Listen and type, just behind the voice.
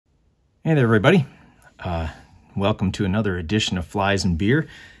Hey there, everybody. Welcome to another edition of Flies and Beer.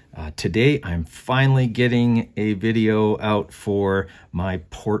 Today, I'm finally getting a video out for my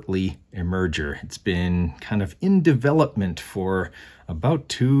portly emerger. It's been kind of in development for about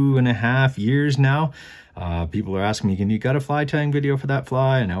 2.5 years now. People are asking me, you got a fly tying video for that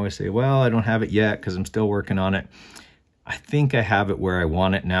fly? And I always say, well, I don't have it yet because I'm still working on it. I think I have it where I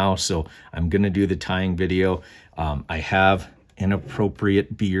want it now, so I'm going to do the tying video. I have an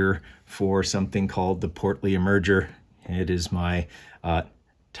appropriate beer for something called the Portly Emerger. It is my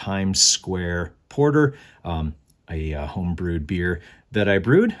Times Square Porter, a home-brewed beer that I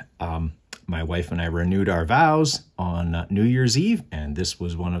brewed. My wife and I renewed our vows on New Year's Eve, and this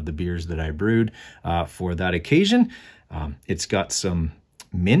was one of the beers that I brewed for that occasion. It's got some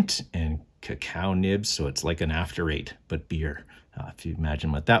mint and cacao nibs, so it's like an after eight, but beer. If you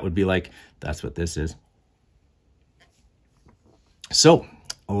imagine what that would be like, that's what this is. So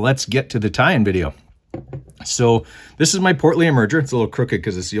let's get to the tie-in video. So this is my Portly Emerger. It's a little crooked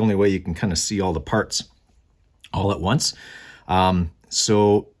because it's the only way you can kind of see all the parts all at once.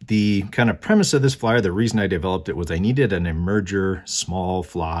 So the kind of premise of this fly, the reason I developed it was I needed an emerger small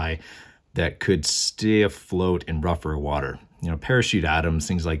fly that could stay afloat in rougher water. You know, parachute atoms,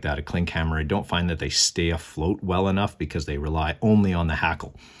 things like that, a clink hammer, I don't find that they stay afloat well enough because they rely only on the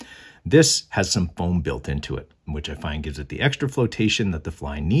hackle. This has some foam built into it, which I find gives it the extra flotation that the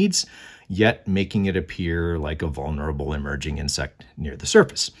fly needs, yet making it appear like a vulnerable emerging insect near the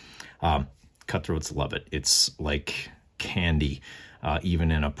surface. Cutthroats love it. It's like candy,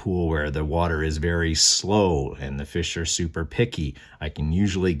 even in a pool where the water is very slow and the fish are super picky. I can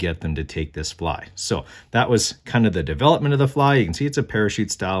usually get them to take this fly. So that was kind of the development of the fly. You can see it's a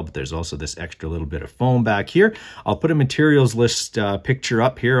parachute style, but there's also this extra little bit of foam back here. I'll put a materials list picture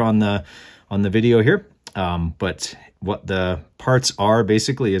up here on the video here. But what the parts are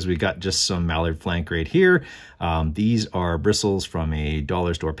basically is we got just some mallard flank right here. These are bristles from a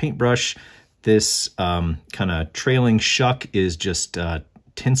dollar store paintbrush. This kind of trailing shuck is just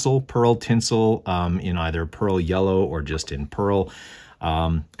tinsel, pearl tinsel, in either pearl yellow or just in pearl.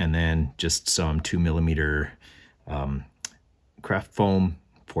 And then just some 2mm craft foam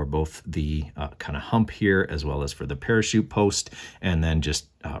for both the kind of hump here as well as for the parachute post, and then just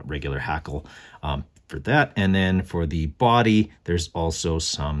regular hackle for that. And then for the body, there's also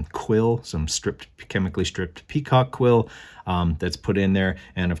some quill, some chemically stripped peacock quill that's put in there.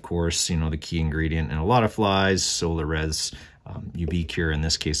 And of course, you know, the key ingredient in a lot of flies, Solar Res UV cure. In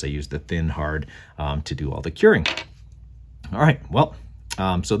this case, I used the thin hard to do all the curing. All right, well,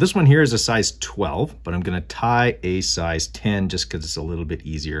 so this one here is a size 12, but I'm going to tie a size 10 just because it's a little bit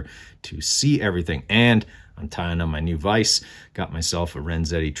easier to see everything. And I'm tying on my new vise. Got myself a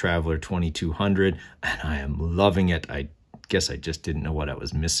Renzetti Traveler 2200, and I am loving it. I guess I just didn't know what I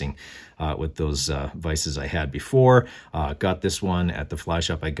was missing with those vices I had before. Got this one at the fly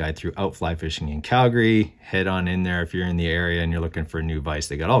shop I guide throughout fly fishing in Calgary. Head on in there if you're in the area and you're looking for a new vise.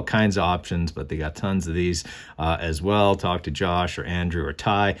 They got all kinds of options, but they got tons of these as well. Talk to Josh or Andrew or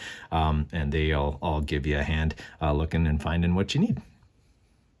Ty, and they'll all give you a hand looking and finding what you need.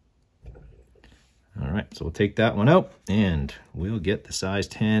 All right, so we'll take that one out and we'll get the size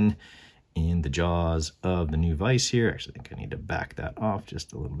 10 in the jaws of the new vise here. Actually, I think I need to back that off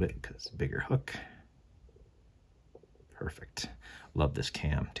just a little bit because it's a bigger hook. Perfect. Love this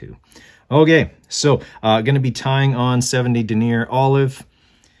cam too. Okay, so going to be tying on 70 denier olive,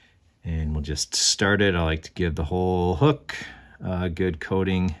 and we'll just start it. I like to give the whole hook a good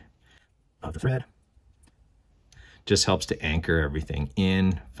coating of the thread. Just helps to anchor everything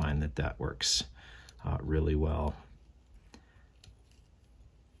in. Find that that works really well.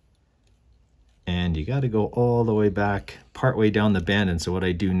 And you got to go all the way back, part way down the bend. And so what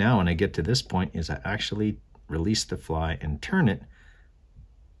I do now when I get to this point is I actually release the fly and turn it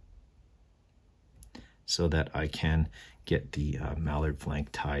so that I can get the mallard flank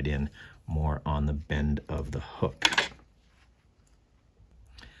tied in more on the bend of the hook.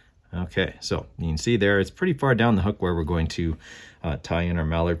 Okay, so you can see there, it's pretty far down the hook where we're going to tie in our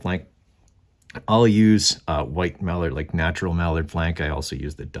mallard flank. I'll use white mallard, like natural mallard flank. I also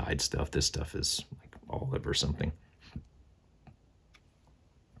use the dyed stuff. This stuff is like olive or something.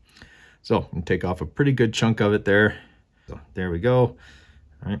 So I'm gonna take off a pretty good chunk of it there. So there we go. All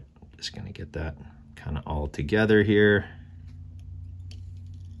right, just gonna get that kind of all together here.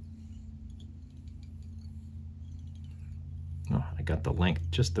 Oh, I got the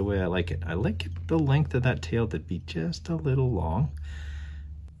length just the way I like it. I like the length of that tail to be just a little long.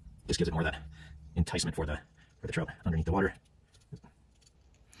 Just gives it more of that enticement for the trout underneath the water.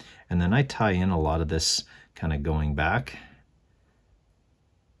 And then I tie in a lot of this kind of going back.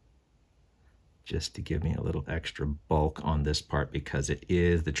 just to give me a little extra bulk on this part because it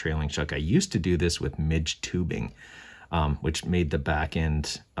is the trailing shuck. I used to do this with midge tubing, which made the back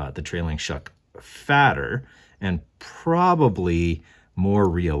end, the trailing shuck, fatter and probably more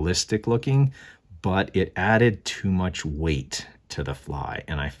realistic looking, but it added too much weight to the fly.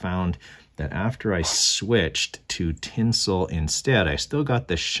 And I found that after I switched to tinsel instead, I still got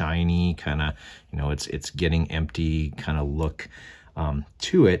the shiny kind of, you know, it's getting empty kind of look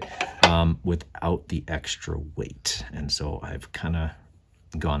to it without the extra weight. And so I've kind of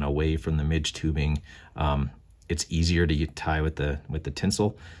gone away from the midge tubing. It's easier to tie with the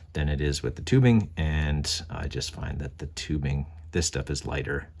tinsel than it is with the tubing, and I just find that the tubing, this stuff is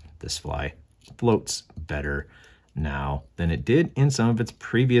lighter. This fly floats better now than it did in some of its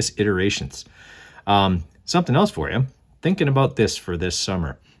previous iterations. Something else for you, thinking about this for this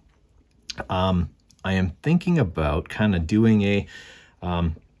summer. I am thinking about kind of doing a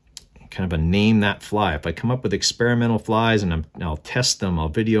kind of a name that fly. If I come up with experimental flies and I'll test them, I'll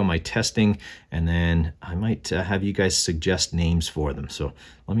video my testing, and then I might have you guys suggest names for them. So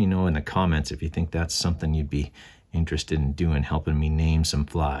let me know in the comments if you think that's something you'd be interested in doing, helping me name some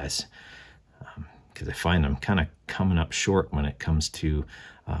flies. Because I find I'm kind of coming up short when it comes to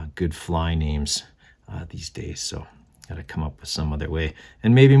good fly names these days. So got to come up with some other way.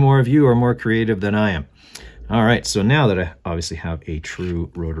 And maybe more of you are more creative than I am. All right, so now that I obviously have a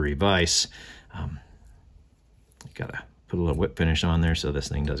true rotary vise, got to put a little whip finish on there so this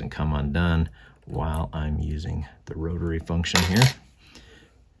thing doesn't come undone while I'm using the rotary function here.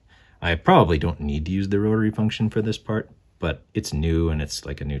 I probably don't need to use the rotary function for this part, but it's new and it's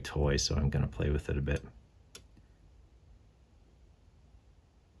like a new toy, so I'm going to play with it a bit.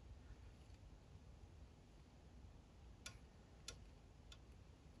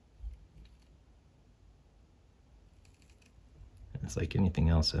 It's like anything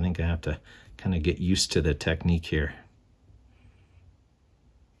else. I think I have to kind of get used to the technique here.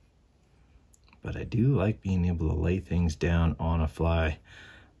 But I do like being able to lay things down on a fly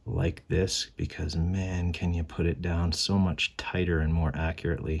like this because, man, can you put it down so much tighter and more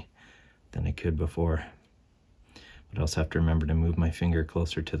accurately than I could before. But I also have to remember to move my finger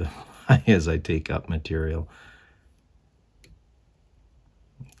closer to the fly as I take up material.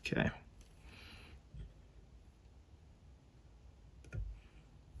 Okay.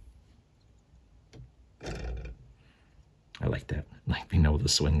 I like that, like being able to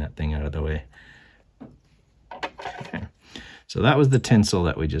swing that thing out of the way. Okay. So that was the tinsel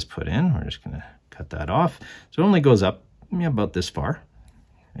that we just put in. We're just gonna cut that off. So it only goes up about this far.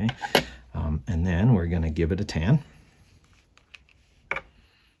 Okay. And then we're gonna give it a tan.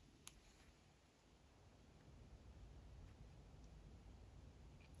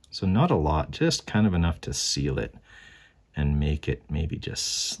 So not a lot, just kind of enough to seal it and make it maybe just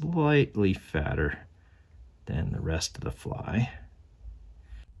slightly fatter than the rest of the fly.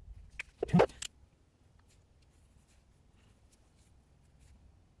 Okay.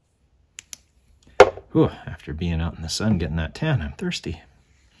 Whew, after being out in the sun getting that tan, I'm thirsty.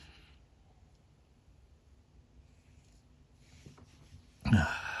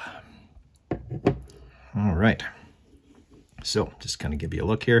 All right, so just kind of give you a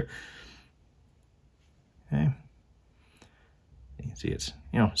look here. Okay. You can see it's,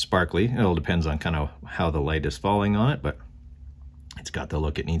 you know, sparkly. It all depends on kind of how the light is falling on it, but it's got the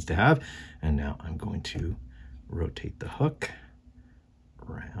look it needs to have. And now I'm going to rotate the hook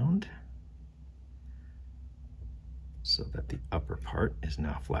around so that the upper part is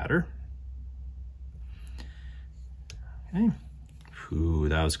now flatter. Okay. Ooh,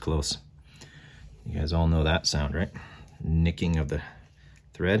 that was close. You guys all know that sound, right? Nicking of the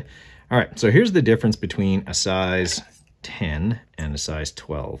thread. All right, so here's the difference between a size 10 and a size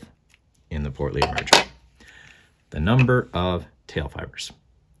 12 in the Portly Emerger. The number of tail fibers.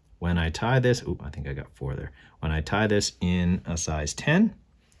 When I tie this, I think I got 4 there. When I tie this in a size 10,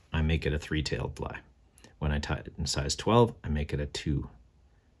 I make it a 3-tailed fly. When I tie it in size 12, I make it a 2.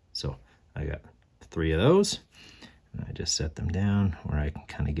 So I got 3 of those, and I just set them down where I can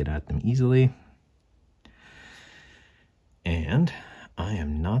kind of get at them easily. And I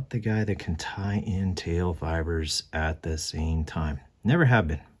am not the guy that can tie in tail fibers at the same time. Never have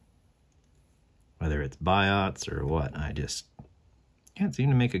been. Whether it's biots or what, I just can't seem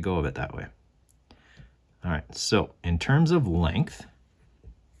to make a go of it that way. All right, so in terms of length,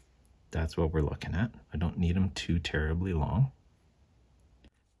 that's what we're looking at. I don't need them too terribly long.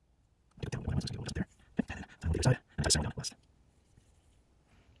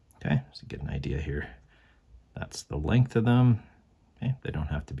 Okay, so get an idea here. That's the length of them. Okay, they don't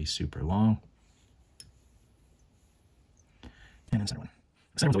have to be super long. And then center one.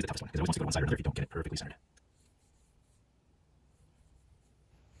 Center one's always the toughest one because it always wants to go to one side or another if you don't get it perfectly centered.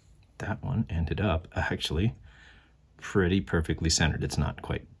 That one ended up actually pretty perfectly centered. It's not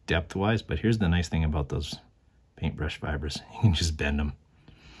quite depth-wise, but here's the nice thing about those paintbrush fibers. You can just bend them.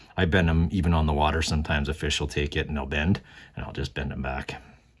 I bend them even on the water. Sometimes a fish will take it and they'll bend, and I'll just bend them back.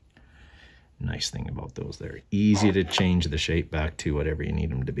 Nice thing about those, they're easy to change the shape back to whatever you need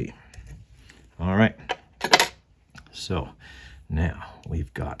them to be. All right, so now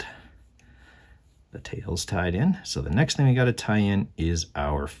we've got the tails tied in. So the next thing we got to tie in is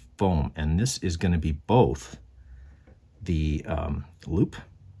our foam, and this is going to be both the loop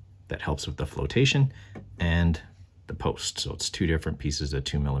that helps with the flotation and the post. So it's two different pieces of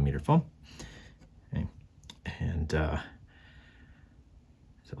 2mm foam. Okay. And so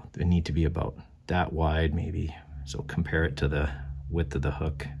they need to be about that wide maybe. So compare it to the width of the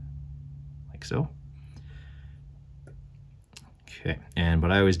hook, like so. Okay, and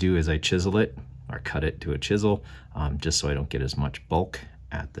what I always do is I chisel it or cut it to a chisel, just so I don't get as much bulk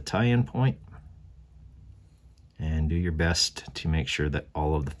at the tie-in point. And do your best to make sure that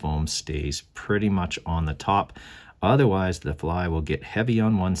all of the foam stays pretty much on the top. Otherwise, the fly will get heavy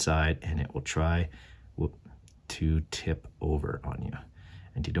on one side and it will try to tip over on you.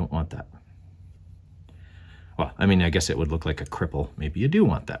 And you don't want that. Well, I mean, I guess it would look like a cripple. Maybe you do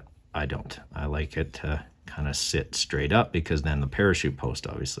want that. I don't. I like it to kind of sit straight up, because then the parachute post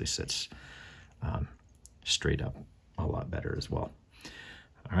obviously sits straight up a lot better as well.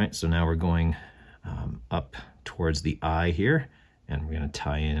 All right, so now we're going up towards the eye here, and we're going to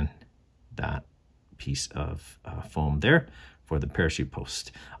tie in that piece of foam there for the parachute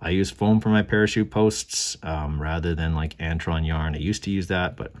post. I use foam for my parachute posts rather than like Antron yarn. I used to use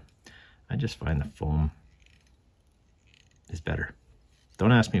that, but I just find the foam is better.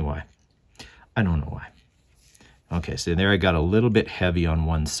 Don't ask me why. I don't know why. Okay, so there I got a little bit heavy on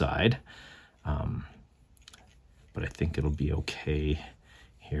one side, but I think it'll be okay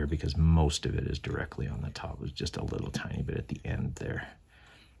here because most of it is directly on the top. It was just a little tiny bit at the end there.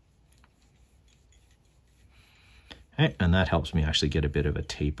 Okay, and that helps me actually get a bit of a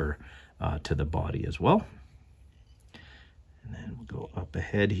taper to the body as well. And then we'll go up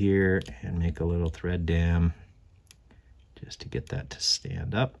ahead here and make a little thread dam just to get that to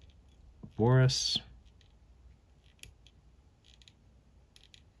stand up for us.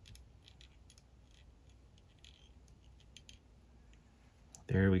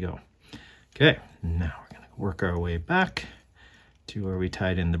 There we go. Okay, now we're going to work our way back to where we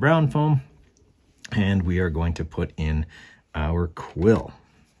tied in the brown foam, and we are going to put in our quill.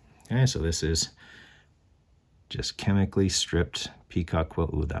 Okay, so this is just chemically stripped peacock quill.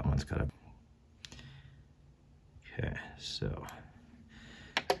 Ooh, that one's got a... Okay, so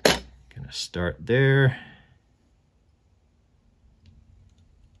gonna start there.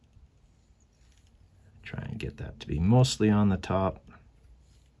 Try and get that to be mostly on the top.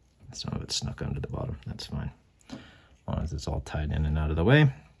 Some of it's snuck under the bottom, that's fine. As long as it's all tied in and out of the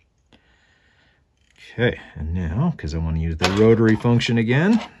way. Okay, and now, because I want to use the rotary function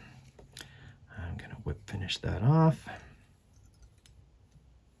again, I'm gonna whip finish that off.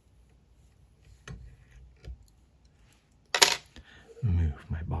 Move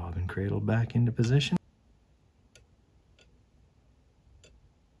my bobbin cradle back into position.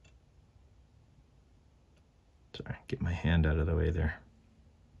 Sorry, get my hand out of the way there.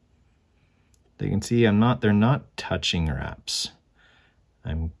 You can see they're not touching wraps.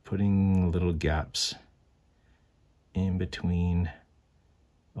 I'm putting little gaps in between.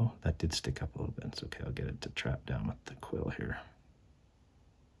 Oh, that did stick up a little bit. It's okay, I'll get it to trap down with the quill here.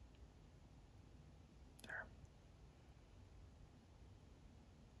 There.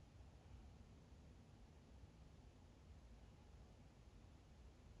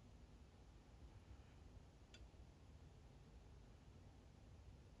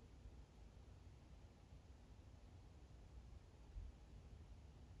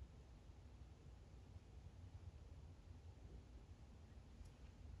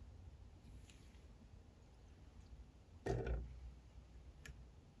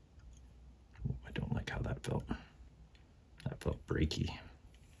 I don't like how that felt. That felt breaky.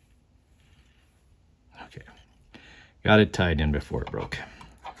 Okay, got it tied in before it broke.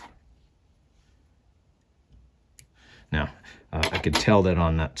 Now, I could tell that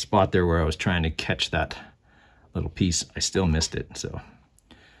on that spot there where I was trying to catch that little piece, I still missed it, so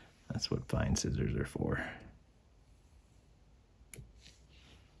that's what fine scissors are for.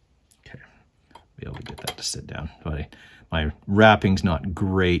 Okay, be able to get that to sit down. But my wrapping's not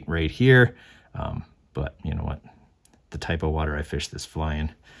great right here, but you know what? The type of water I fish this fly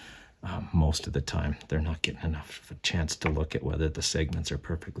in, most of the time. They're not getting enough of a chance to look at whether the segments are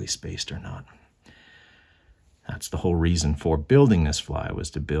perfectly spaced or not. That's the whole reason for building this fly, was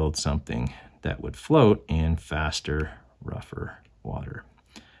to build something that would float in faster, rougher water.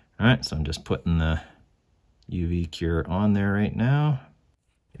 All right, so I'm just putting the UV cure on there right now.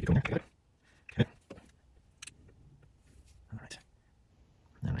 Okay. All right.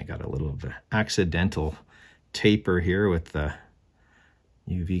 Then I got a little of an accidental taper here with the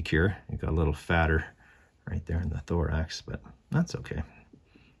UV cure. It got a little fatter right there in the thorax, but that's okay.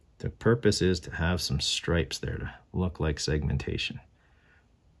 The purpose is to have some stripes there to look like segmentation.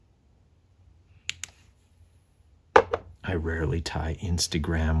 I rarely tie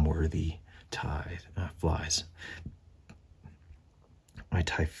Instagram-worthy flies. I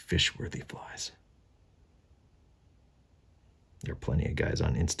tie fish-worthy flies. There are plenty of guys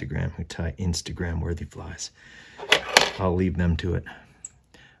on Instagram who tie Instagram-worthy flies. I'll leave them to it.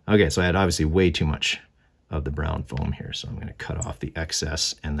 Okay, so I had obviously way too much of the brown foam here, so I'm going to cut off the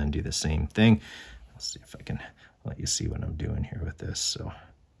excess and then do the same thing. Let's see if I can let you see what I'm doing here with this. So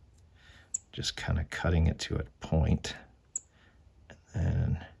just kind of cutting it to a point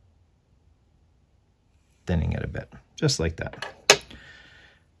and thinning it a bit, just like that.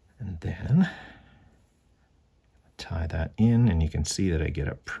 And then tie that in, and you can see that I get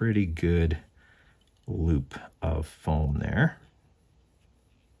a pretty good loop of foam there.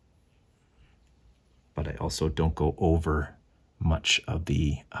 But I also don't go over much of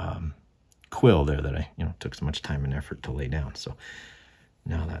the quill there that I took so much time and effort to lay down. So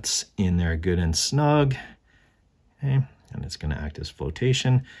now that's in there good and snug. Okay, and it's going to act as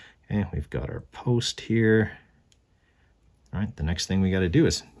flotation. Okay, we've got our post here. All right, the next thing we got to do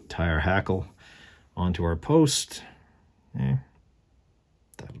is tie our hackle onto our post. Okay,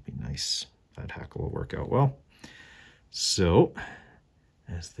 that'll be nice. That hackle will work out well. So,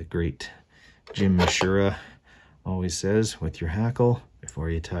 as the great Jim Mashura always says, with your hackle, before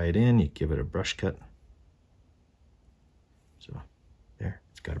you tie it in, you give it a brush cut. So there,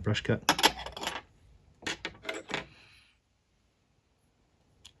 it's got a brush cut.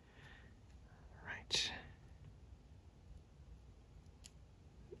 Right.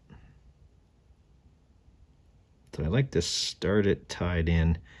 So I like to start it tied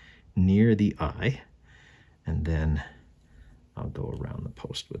in near the eye, and then I'll go around the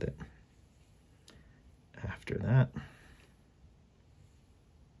post with it. After that,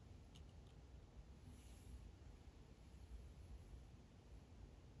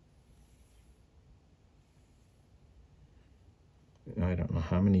 I don't know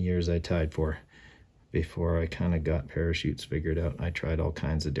how many years I tied for before I kind of got parachutes figured out. I tried all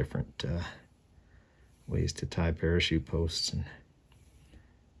kinds of different ways to tie parachute posts, and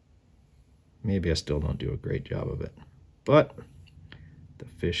maybe I still don't do a great job of it, but the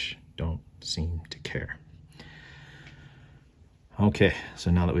fish don't seem to care. Okay,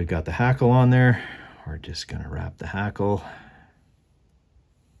 so now that we've got the hackle on there, we're just going to wrap the hackle.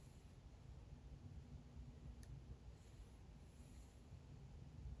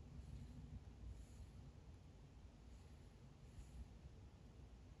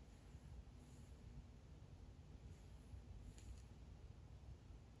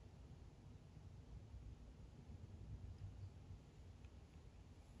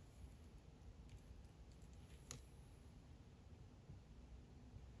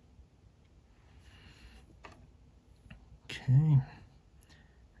 Okay, I'm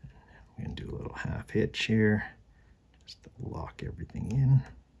going to do a little half hitch here, just to lock everything in.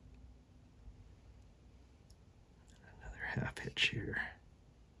 Another half hitch here.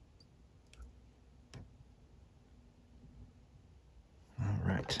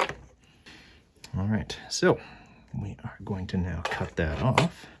 All right, so we are going to now cut that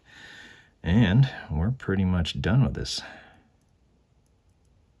off, and we're pretty much done with this.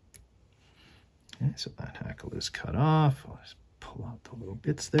 Okay, so that hackle is cut off. I'll just pull out the little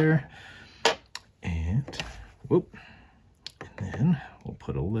bits there, and whoop, and then we'll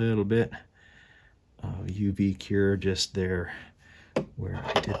put a little bit of UV cure just there where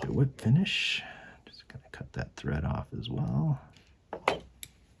I did the whip finish. Just gonna cut that thread off as well.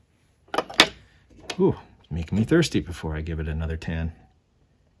 Ooh, it's making me thirsty before I give it another tan.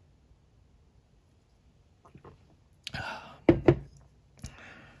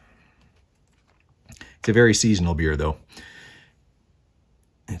 It's a very seasonal beer, though.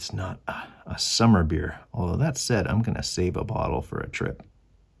 It's not a summer beer. Although that said, I'm going to save a bottle for a trip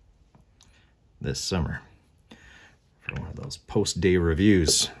this summer for one of those post-day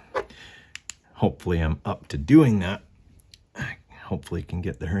reviews. Hopefully I'm up to doing that. Hopefully I can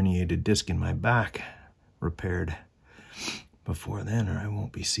get the herniated disc in my back repaired before then, or I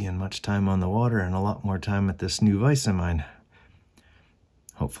won't be seeing much time on the water and a lot more time at this new vise of mine.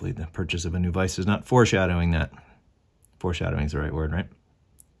 Hopefully the purchase of a new vise is not foreshadowing that. Foreshadowing is the right word, right?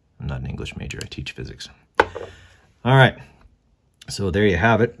 I'm not an English major, I teach physics. All right, so there you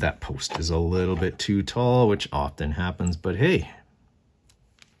have it. That post is a little bit too tall, which often happens, but hey,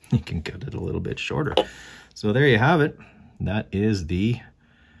 you can cut it a little bit shorter. So there you have it. That is the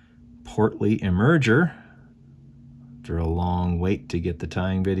portly emerger. After a long wait to get the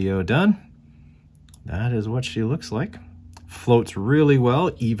tying video done, that is what she looks like. Floats really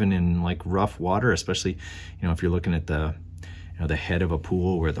well, even in like rough water, especially, you know, if you're looking at the, you know, the head of a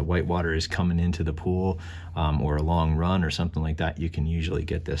pool where the white water is coming into the pool, or a long run or something like that, you can usually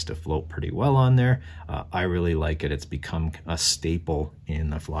get this to float pretty well on there. I really like it. It's become a staple in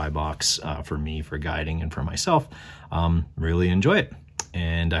the fly box for me, for guiding and for myself. Really enjoy it.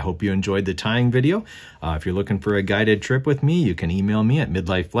 And I hope you enjoyed the tying video. If you're looking for a guided trip with me, you can email me at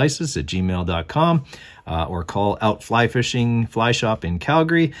midlifeflysis@gmail.com or call Out Fly Fishing Fly Shop in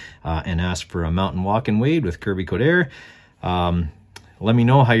Calgary and ask for a mountain walk and wade with Kirby Coder. Let me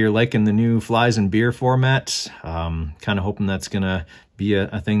know how you're liking the new flies and beer format. Kind of hoping that's gonna be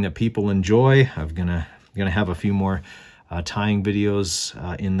a thing that people enjoy. I'm gonna have a few more tying videos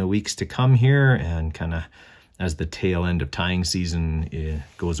in the weeks to come here, and kind of as the tail end of tying season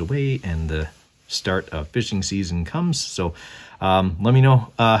goes away and the start of fishing season comes. So let me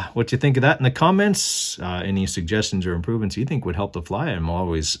know what you think of that in the comments. Any suggestions or improvements you think would help the fly. I'm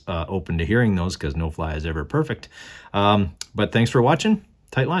always open to hearing those, because no fly is ever perfect. But thanks for watching.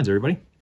 Tight lines, everybody.